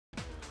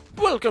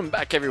Welcome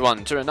back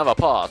everyone to another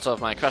part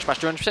of my Crash Bash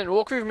 200%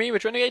 walkthrough with me,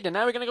 with Renegade, and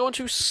now we're going to go on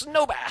to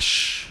Snow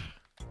Bash.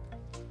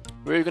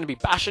 We're going to be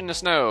bashing the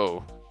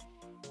snow.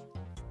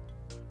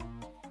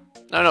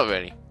 No, not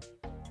really.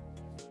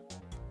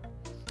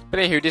 But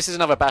anywho, this is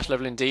another bash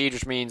level indeed,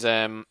 which means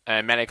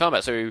melee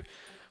combat. So,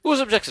 rules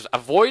and objectives.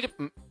 Avoid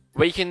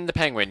waking the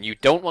penguin. You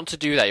don't want to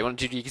do that. You want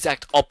to do the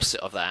exact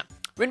opposite of that.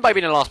 Win by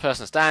being the last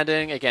person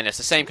standing. Again, it's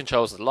the same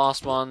controls as the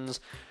last ones.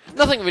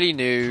 Nothing really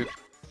new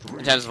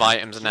in terms of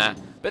items and that.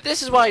 But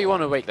this is why you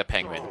want to wake the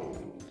penguin.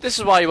 This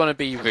is why you want to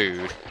be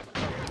rude.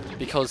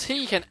 Because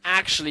he can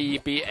actually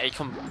be a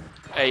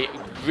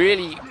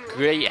really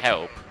great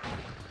help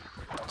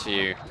to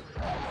you.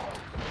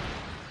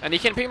 And he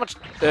can pretty much,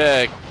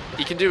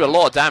 he can do a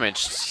lot of damage.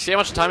 See how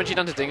much damage he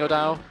done to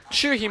Dingodile?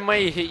 Sure, he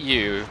may hit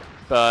you,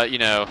 but, you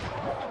know,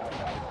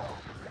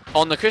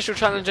 on the Crystal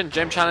Challenge and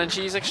Gem Challenge,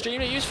 he's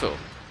extremely useful.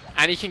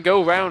 And he can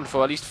go around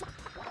for at least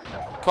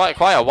quite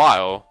a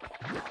while.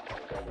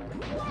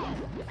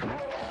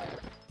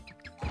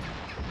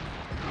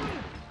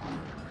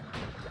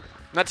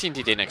 That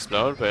TNT didn't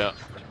explode, but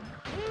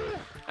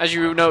as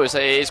you notice,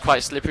 it is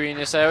quite slippery in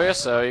this area,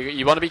 so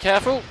you want to be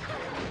careful.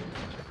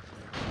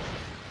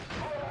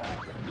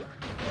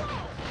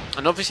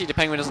 And obviously the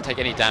penguin doesn't take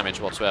any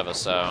damage whatsoever,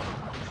 so...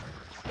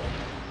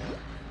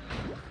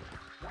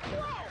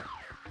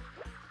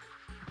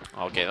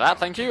 I'll get that,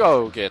 thank you.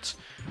 I'll get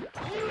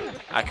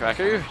Aku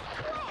Aku.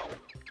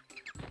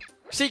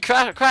 See,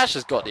 Crash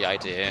has got the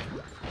idea.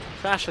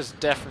 Crash has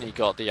definitely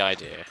got the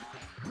idea.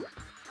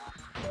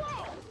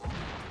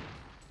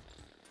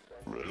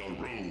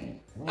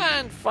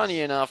 And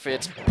funny enough,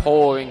 it's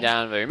pouring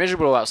down very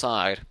miserable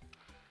outside.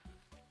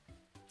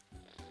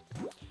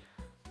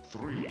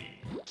 3,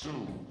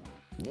 2,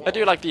 I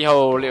do like the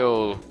whole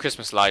little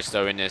Christmas lights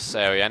though in this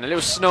area, and a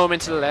little snowman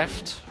to the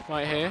left,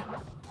 right here.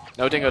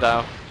 No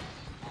Dingodile.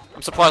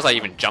 I'm surprised I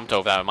even jumped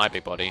over that with my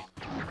big body.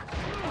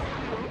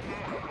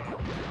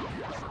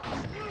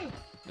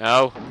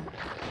 No.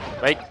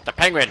 Wait, the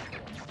penguin!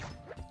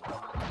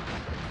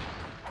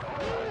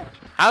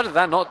 How did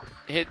that not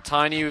hit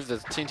Tiny with the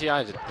TNT?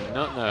 I did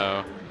not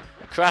know.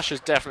 Crash is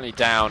definitely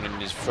down in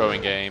his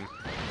throwing game.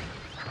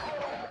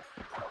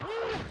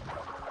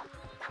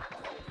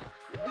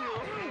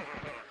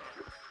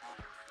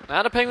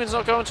 Now the penguin's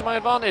not going to my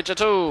advantage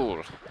at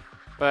all.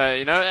 But,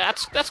 you know,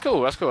 that's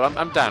cool, that's cool.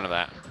 I'm down with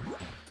that.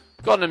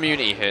 Got an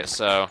immunity hit,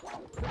 so...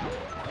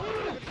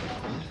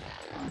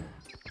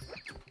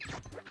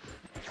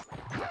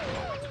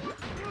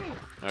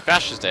 Now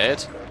Crash is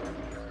dead.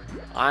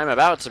 I'm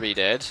about to be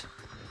dead.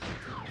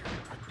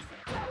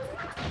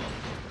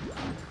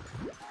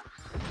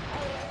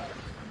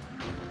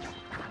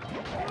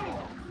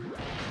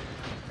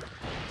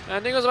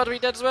 And Dingo's about to be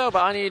dead as well,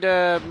 but I need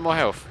more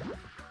health.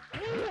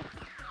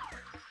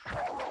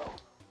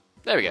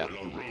 There we go.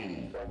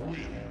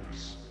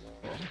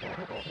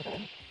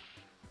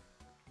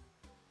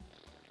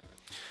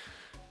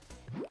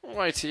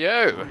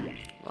 Rightio.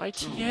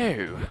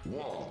 Rightio.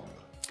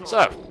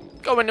 So,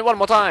 go in one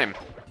more time.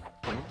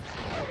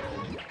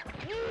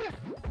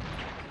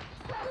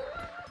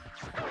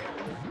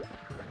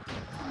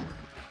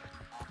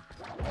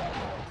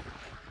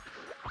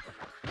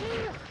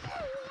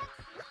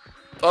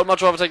 I'd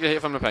much rather take the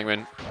hit from the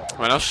penguin.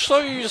 Right, I'll show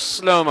you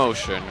slow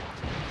motion.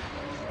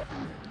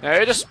 Now,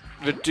 it just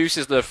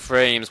reduces the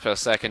frames per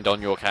second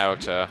on your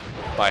character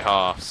by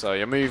half, so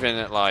you're moving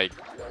at like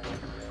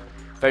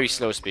very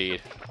slow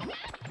speed.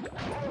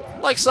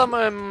 Like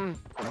some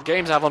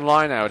games have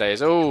online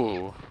nowadays.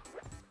 Ooh.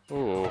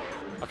 Ooh.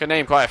 I can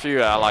name quite a few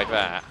that are like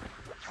that.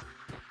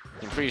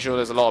 I'm pretty sure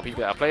there's a lot of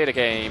people that play the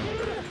game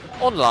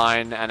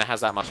online and it has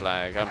that much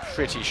lag. I'm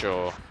pretty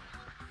sure.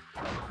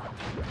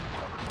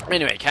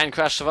 Anyway, can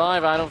Crash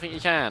survive? I don't think he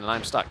can, and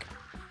I'm stuck.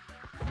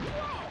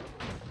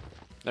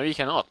 No, you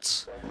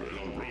cannot.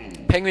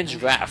 Penguin's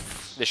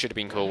Wrath. This should have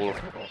been called.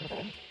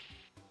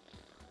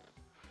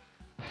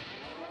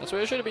 That's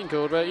what it should have been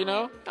called, but you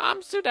know,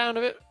 I'm still down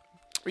with it.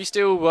 We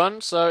still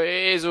won, so it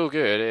is all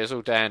good. It is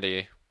all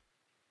dandy.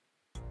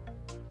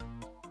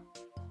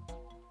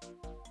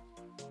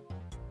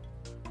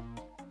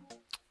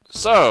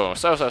 So.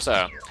 Now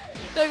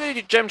we're going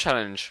to do Gem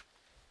Challenge.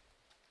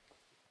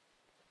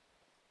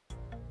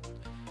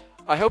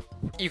 I hope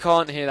you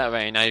can't hear that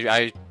rain.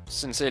 I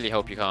sincerely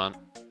hope you can't.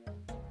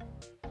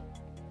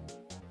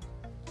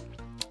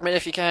 But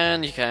if you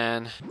can, you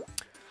can.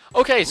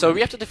 Okay, so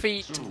we have to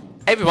defeat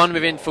everyone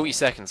within 40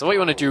 seconds. So what you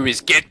want to do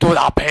is get to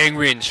the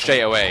penguin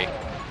straight away.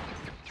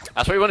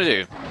 That's what you want to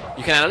do.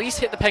 You can at least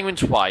hit the penguin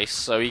twice,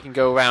 so you can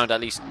go around at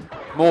least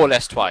more or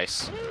less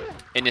twice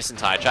in this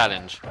entire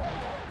challenge.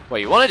 What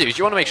you want to do is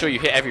you want to make sure you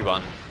hit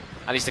everyone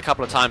at least a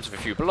couple of times with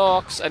a few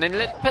blocks, and then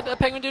let the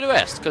penguin do the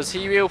rest, because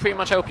he will pretty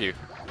much help you.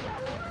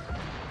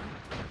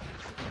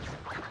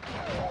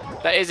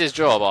 That is his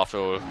job, after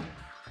all. It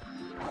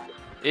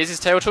is his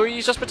territory,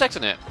 he's just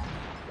protecting it.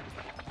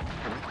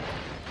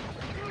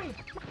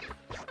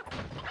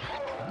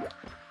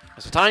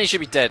 So Tiny should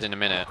be dead in a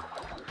minute.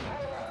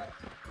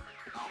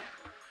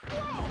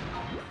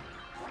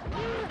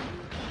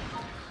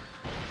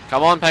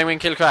 Come on, Penguin,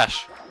 kill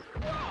Crash.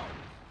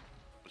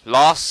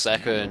 Last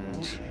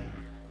second.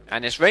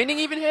 And it's raining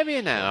even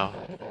heavier now.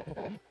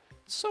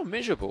 It's so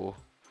miserable.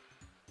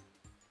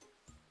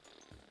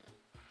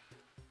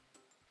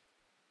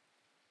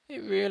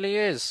 It really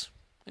is.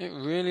 It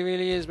really,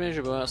 really is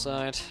miserable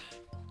outside.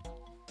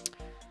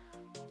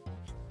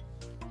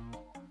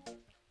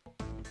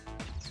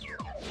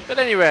 But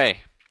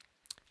anyway,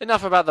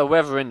 enough about the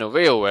weather in the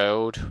real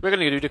world. We're going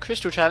to do the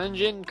Crystal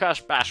Challenge in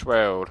Crash Bash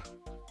World.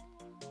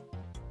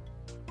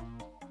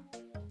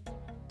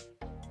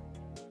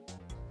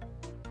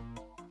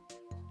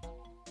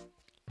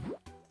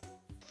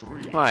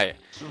 Right,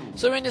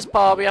 so in this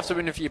part we have to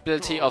win with the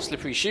ability of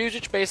Slippery Shoes,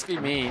 which basically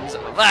means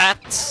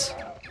that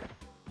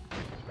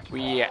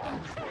we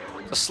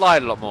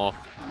slide a lot more.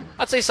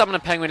 I'd say summon a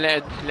penguin,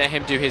 let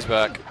him do his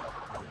work.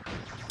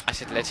 I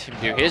said let him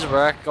do his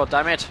work, god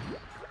damn it.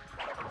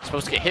 I'm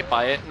supposed to get hit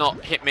by it,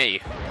 not hit me.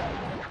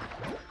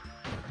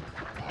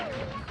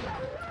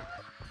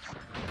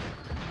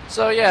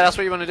 So yeah, that's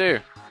what you want to do.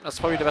 That's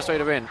probably the best way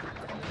to win.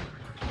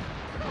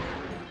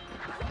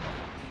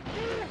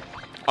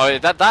 Oh,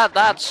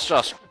 that's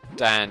just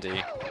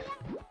dandy.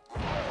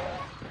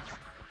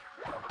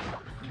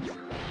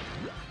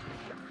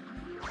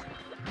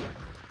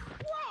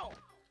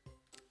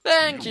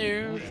 Thank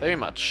you very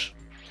much.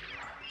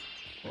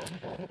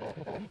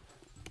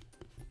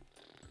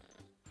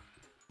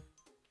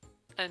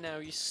 And now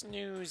he's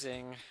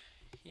snoozing.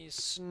 He's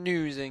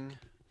snoozing.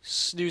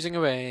 Snoozing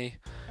away.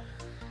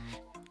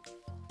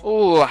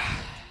 Oh,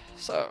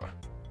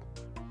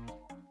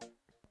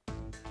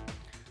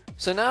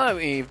 So now that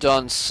we've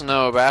done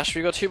Snow Bash,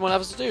 we've got 2 more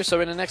levels to do.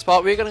 So in the next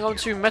part, we're going to go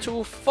into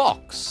Metal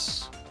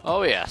Fox.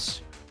 Oh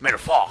yes. Metal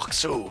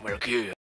Fox, oh, Metal Gear.